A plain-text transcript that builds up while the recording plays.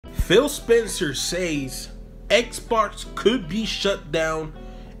Phil Spencer says Xbox could be shut down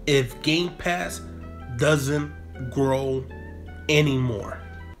if Game Pass doesn't grow anymore.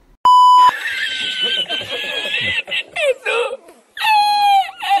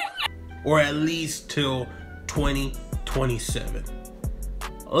 Or at least till 2027.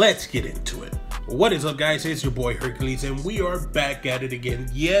 Let's get into it. What is up, guys? It's your boy Hercules, and we are back at it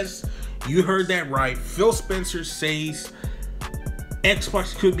again. Yes, you heard that right. Phil Spencer says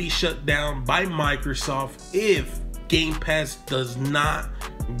Xbox could be shut down by Microsoft if Game Pass does not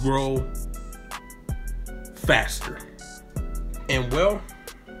grow faster. And well,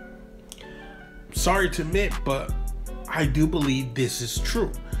 sorry to admit, but I do believe this is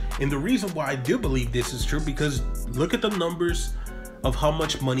true. And the reason why I do believe this is true, because look at the numbers of how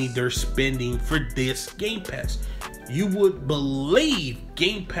much money they're spending for this Game Pass. You would believe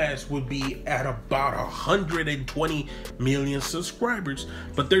Game Pass would be at about 120 million subscribers,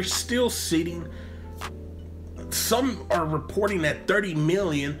 but they're still sitting, some are reporting at 30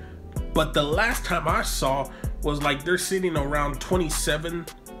 million, but the last time I saw was like they're sitting around 27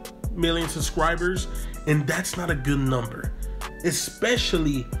 million subscribers, and that's not a good number,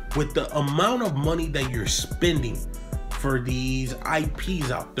 especially with the amount of money that you're spending for these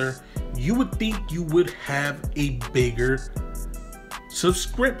IPs out there. You would think you would have a bigger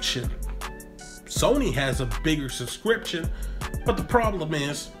subscription. Sony has a bigger subscription, but the problem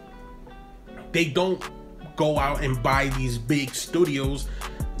is they don't go out and buy these big studios,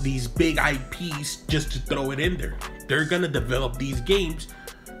 these big IPs just to throw it in there. They're gonna develop these games.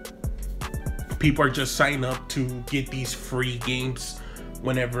 People are just signing up to get these free games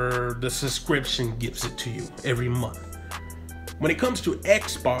whenever the subscription gives it to you every month. When it comes to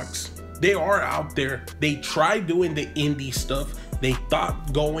Xbox, they are out there. They tried doing the indie stuff. They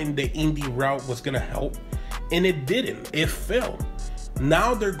thought going the indie route was gonna help, and it didn't. It failed.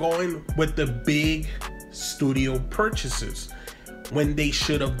 Now they're going with the big studio purchases when they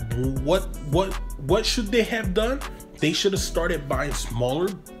should have. What should they have done? They should have started buying smaller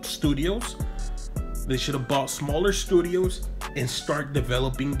studios. They should have bought smaller studios and start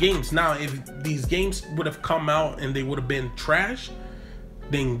developing games. Now, if these games would have come out and they would have been trash,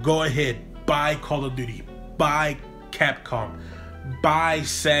 then go ahead, buy Call of Duty, buy Capcom, buy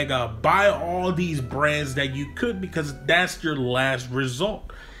Sega, buy all these brands that you could, because that's your last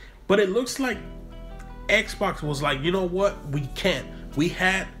result. But it looks like Xbox was like, you know what, we can't. We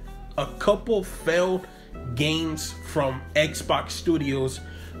had a couple failed games from Xbox Studios.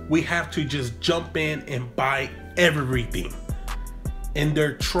 We have to just jump in and buy everything. And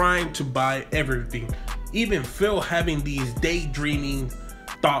they're trying to buy everything. Even Phil having these daydreaming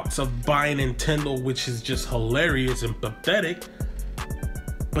thoughts of buying Nintendo, which is just hilarious and pathetic.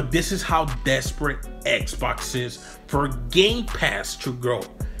 But this is how desperate Xbox is for Game Pass to grow.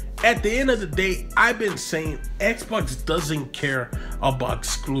 At the end of the day, I've been saying Xbox doesn't care about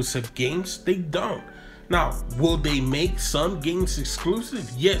exclusive games. They don't. Now, will they make some games exclusive?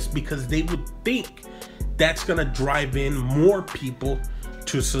 Yes, because they would think that's gonna drive in more people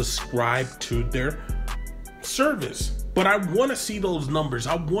to subscribe to their service. But I want to see those numbers.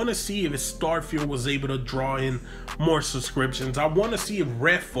 I want to see if Starfield was able to draw in more subscriptions. I want to see if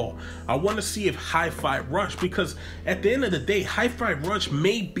Redfall. I want to see if Hi-Fi Rush, because at the end of the day, Hi-Fi Rush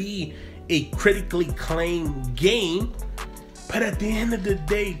may be a critically acclaimed game, but at the end of the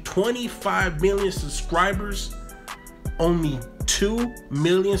day, 25 million subscribers, only 2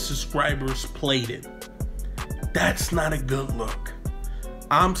 million subscribers played it. That's not a good look.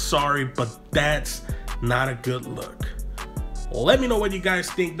 I'm sorry, but that's not a good look. Let me know what you guys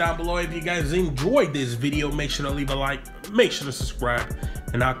think down below. If you guys enjoyed this video, make sure to leave a like, make sure to subscribe,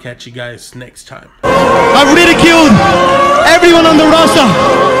 and I'll catch you guys next time. I've ridiculed everyone on the roster.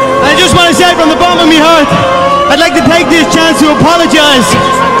 I just want to say from the bottom of my heart, I'd like to take this chance to apologize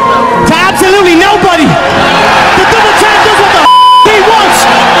to absolutely nobody.